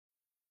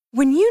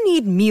When you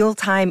need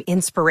mealtime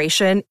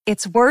inspiration,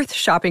 it's worth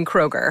shopping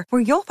Kroger,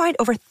 where you'll find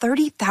over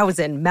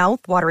 30,000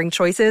 mouth-watering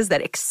choices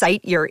that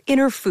excite your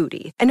inner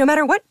foodie. And no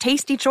matter what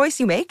tasty choice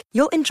you make,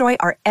 you'll enjoy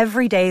our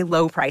everyday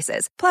low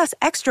prices, plus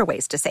extra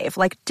ways to save,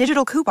 like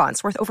digital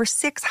coupons worth over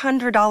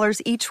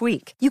 $600 each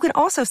week. You can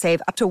also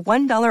save up to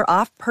 $1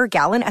 off per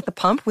gallon at the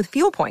pump with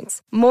fuel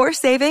points. More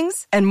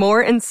savings and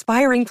more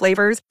inspiring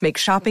flavors make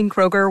shopping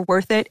Kroger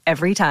worth it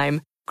every time.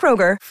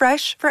 Kroger,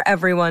 fresh for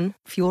everyone.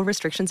 Fuel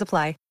restrictions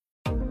apply.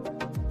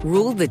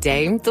 Rule the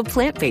day the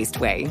plant-based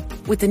way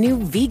with the new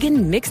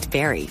vegan mixed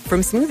berry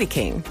from Smoothie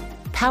King.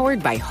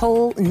 Powered by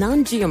whole,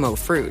 non-GMO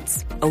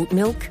fruits, oat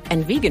milk,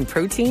 and vegan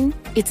protein,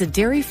 it's a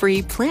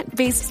dairy-free,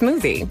 plant-based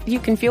smoothie you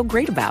can feel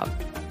great about.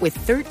 With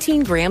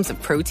 13 grams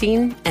of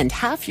protein and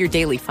half your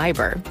daily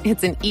fiber,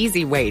 it's an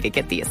easy way to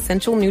get the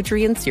essential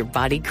nutrients your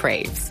body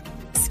craves.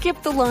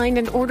 Skip the line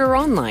and order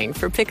online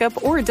for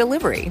pickup or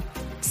delivery.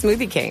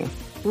 Smoothie King.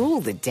 Rule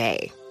the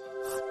day.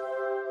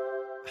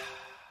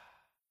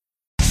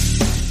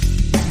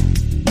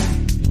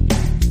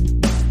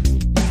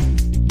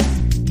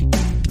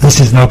 This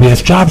is No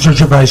BS Job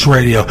Search Advice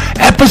Radio,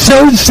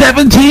 episode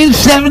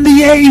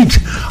 1778.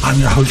 I'm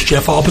your host,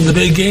 Jeff Altman, the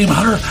Big Game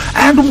Hunter,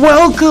 and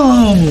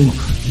welcome.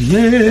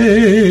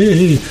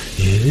 Yay!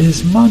 It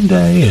is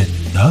Monday,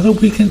 another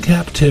week in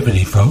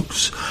captivity,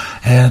 folks.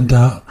 And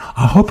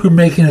I hope you're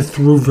making it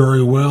through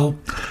very well.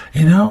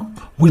 You know,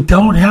 we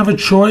don't have a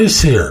choice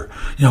here.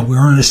 You know,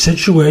 we're in a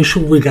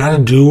situation where we got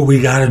to do what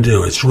we got to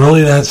do. It's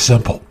really that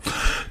simple.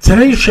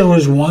 Today's show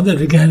is one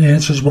that, again,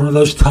 answers one of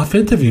those tough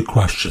interview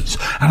questions.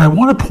 And I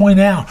want to point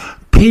out,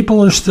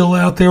 people are still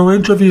out there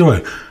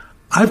interviewing.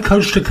 I've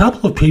coached a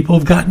couple of people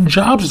who've gotten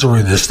jobs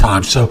during this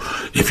time. So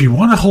if you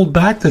want to hold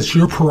back, that's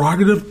your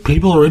prerogative.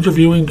 People are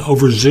interviewing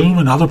over Zoom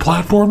and other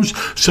platforms.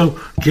 So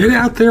get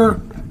out there,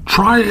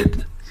 try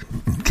it.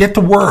 Get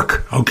to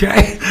work,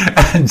 okay?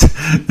 And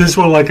this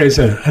one, like I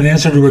said, an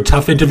answer to a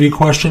tough interview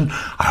question.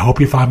 I hope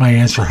you find my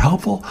answer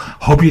helpful.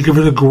 Hope you give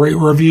it a great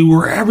review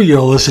wherever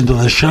you listen to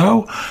the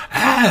show.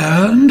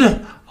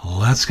 And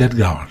let's get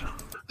going.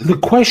 The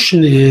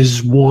question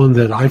is one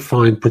that I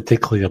find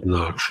particularly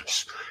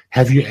obnoxious.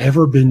 Have you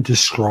ever been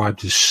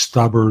described as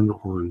stubborn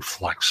or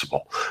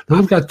inflexible? Now,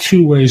 I've got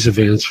two ways of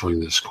answering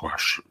this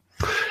question.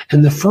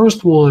 And the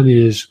first one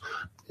is,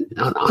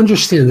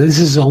 understand this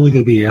is only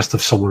going to be asked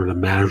of someone at a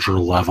manager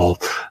level.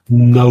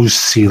 No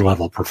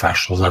C-level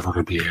professional is ever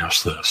going to be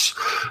asked this.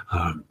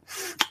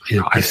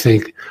 I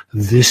think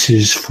this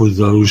is for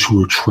those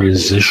who are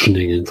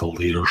transitioning into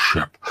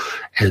leadership,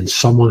 and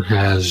someone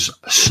has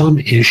some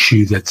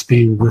issue that's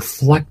being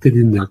reflected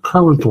in their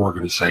current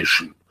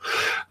organization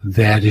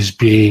that's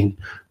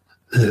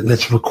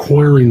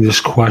requiring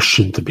this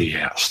question to be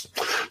asked.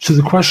 So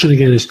the question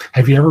again is,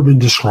 have you ever been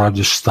described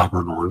as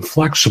stubborn or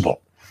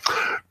inflexible?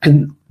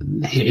 And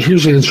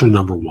here's answer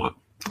number one.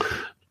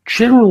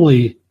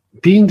 Generally,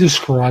 being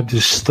described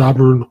as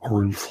stubborn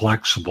or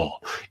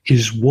inflexible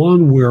is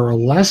one where a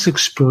less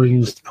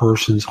experienced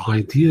person's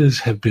ideas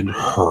have been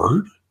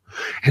heard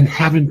and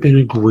haven't been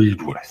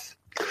agreed with.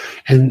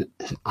 And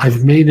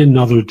I've made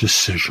another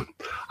decision.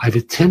 I've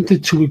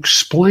attempted to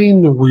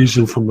explain the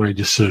reason for my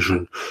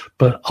decision,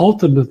 but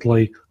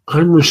ultimately,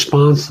 I'm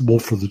responsible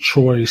for the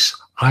choice.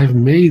 I've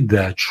made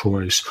that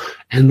choice,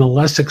 and the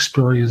less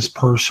experienced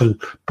person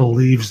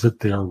believes that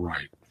they're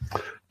right.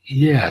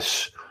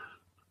 Yes,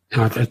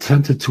 I've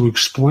attempted to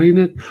explain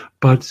it,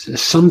 but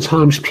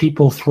sometimes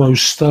people throw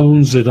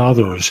stones at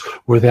others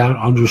without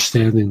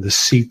understanding the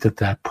seat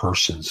that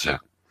person's in.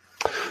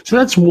 So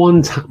that's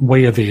one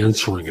way of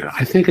answering it.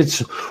 I think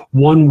it's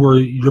one where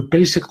you're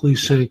basically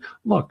saying,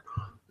 look,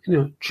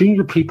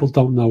 junior people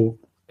don't know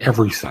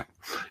everything.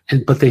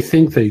 But they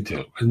think they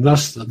do, and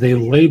thus they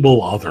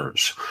label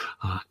others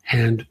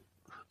and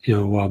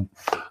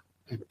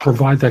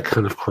provide that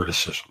kind of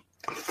criticism.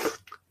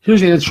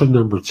 Here's answer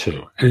number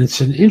two, and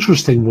it's an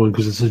interesting one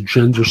because it's a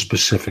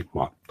gender-specific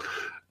one.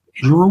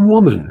 You're a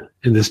woman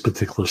in this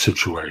particular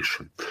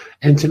situation,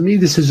 and to me,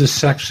 this is a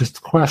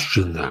sexist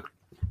question.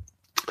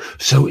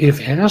 So,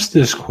 if asked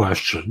this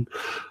question,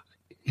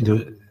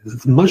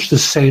 much the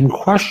same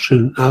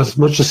question,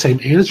 much the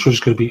same answer is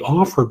going to be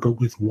offered, but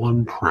with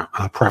one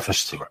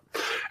preface to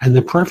it. And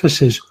the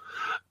preface is,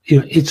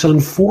 it's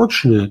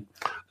unfortunate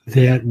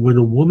that when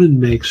a woman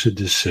makes a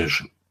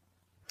decision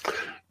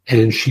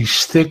and she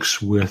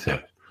sticks with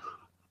it,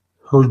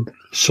 her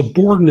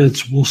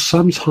subordinates will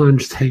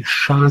sometimes take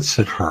shots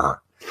at her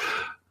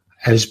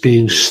as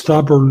being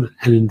stubborn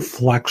and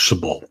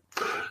inflexible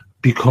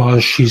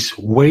because she's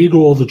weighed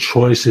all the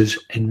choices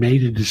and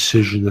made a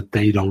decision that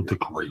they don't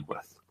agree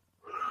with.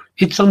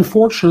 It's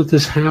unfortunate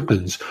this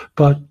happens,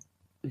 but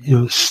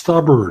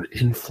stubborn,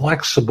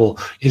 inflexible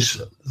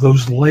is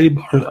those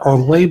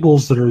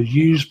labels that are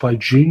used by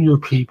junior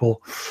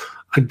people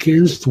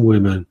against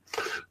women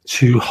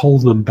to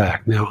hold them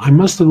back. Now, I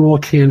must in all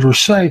candor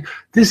say,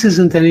 this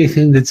isn't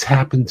anything that's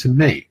happened to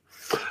me.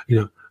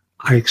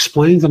 I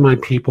explain to my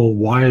people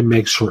why I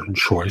make certain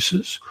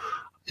choices.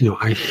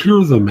 I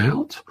hear them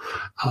out,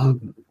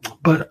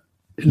 but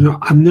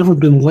I've never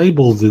been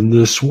labeled in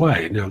this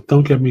way. Now,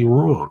 don't get me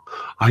wrong.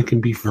 I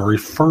can be very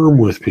firm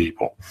with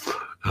people.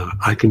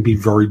 I can be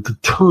very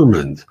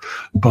determined,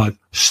 but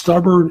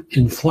stubborn,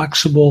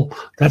 inflexible,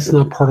 that's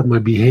not part of my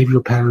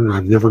behavior pattern.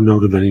 I've never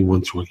known of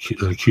anyone to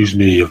accuse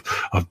me of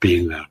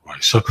being that way.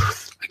 So,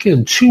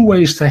 again, two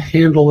ways to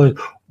handle it.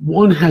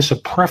 One has a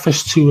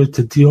preface to it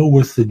to deal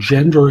with the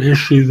gender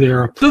issue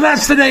there. So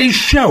that's today's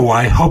show.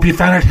 I hope you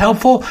found it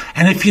helpful.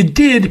 And if you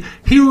did,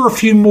 here are a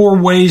few more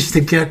ways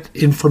to get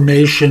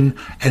information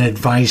and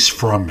advice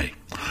from me.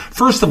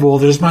 First of all,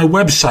 there's my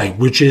website,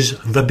 which is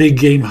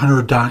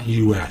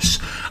thebiggamehunter.us.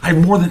 I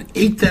have more than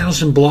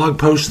 8,000 blog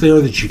posts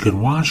there that you can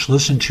watch,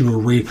 listen to, or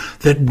read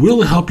that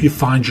will help you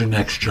find your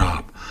next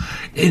job.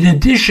 In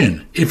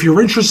addition, if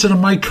you're interested in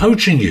my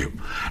coaching you,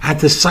 at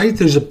the site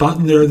there's a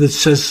button there that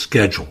says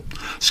schedule.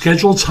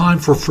 Schedule time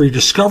for a free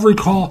discovery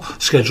call,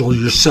 schedule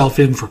yourself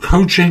in for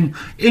coaching,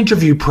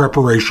 interview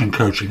preparation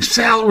coaching,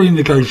 salary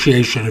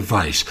negotiation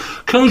advice,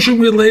 coaching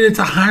related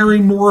to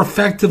hiring more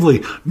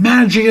effectively,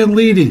 managing and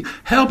leading,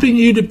 helping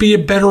you to be a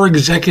better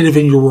executive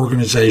in your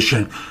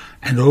organization,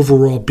 and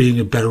overall being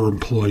a better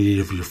employee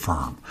of your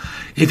firm.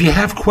 If you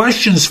have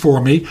questions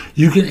for me,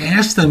 you can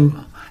ask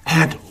them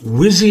at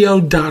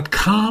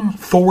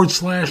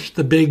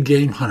Wizio.com/The Big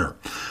Game Hunter.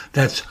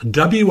 That's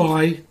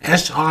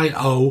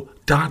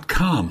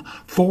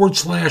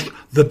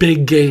WISIO.com/The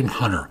Big Game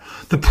Hunter.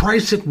 The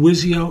price at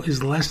Wizio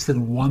is less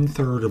than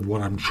 1/3 of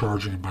what I'm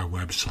charging my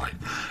website.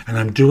 And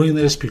I'm doing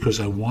this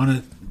because I want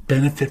to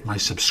benefit my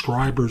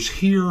subscribers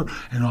here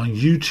and on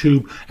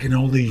YouTube, and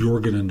only you're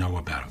going to know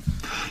about it.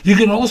 You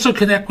can also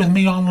connect with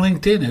me on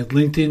LinkedIn at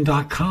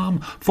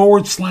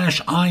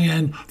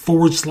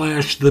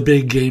LinkedIn.com/IN/The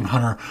Big Game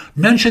Hunter.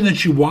 Mention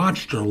that you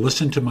watched or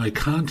listened to my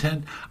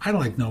content. I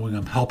like knowing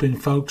I'm helping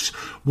folks.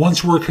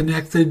 Once we're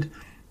connected,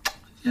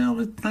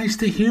 it's nice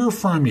to hear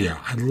from you.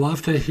 I'd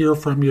love to hear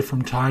from you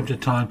from time to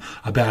time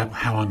about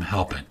how I'm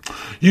helping.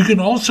 You can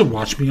also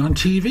watch me on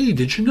TV.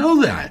 Did you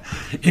know that?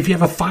 If you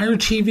have a Fire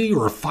TV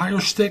or a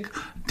Fire Stick,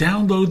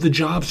 download the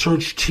Job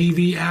Search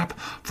TV app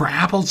for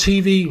Apple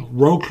TV,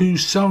 Roku,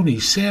 Sony,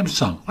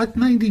 Samsung, like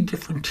 90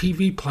 different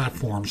TV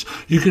platforms.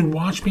 You can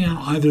watch me on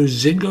either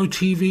Zingo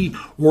TV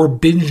or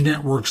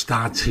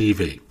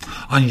BingeNetworks.tv.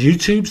 On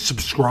YouTube,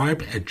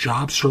 subscribe at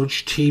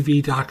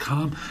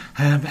JobSearchTV.com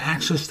and have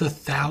access to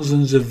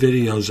thousands of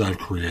videos I've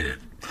created.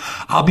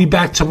 I'll be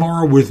back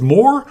tomorrow with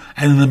more,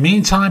 and in the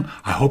meantime,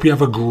 I hope you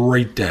have a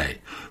great day.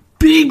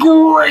 Be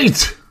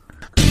great!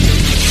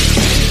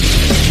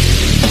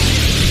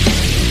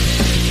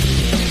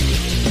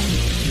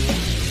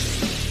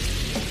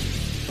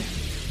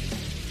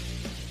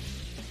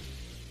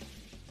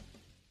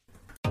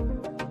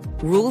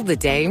 Rule the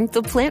day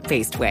the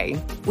plant-based way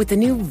with the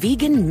new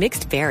vegan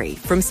mixed berry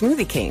from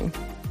Smoothie King.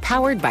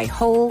 Powered by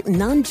whole,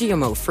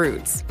 non-GMO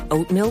fruits,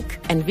 oat milk,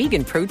 and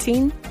vegan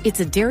protein, it's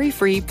a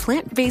dairy-free,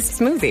 plant-based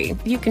smoothie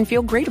you can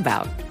feel great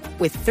about.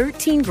 With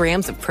 13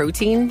 grams of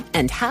protein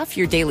and half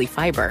your daily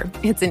fiber,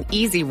 it's an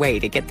easy way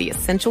to get the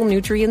essential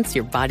nutrients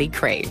your body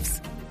craves.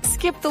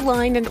 Skip the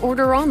line and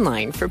order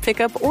online for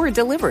pickup or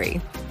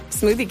delivery.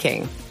 Smoothie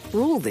King.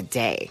 Rule the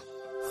day.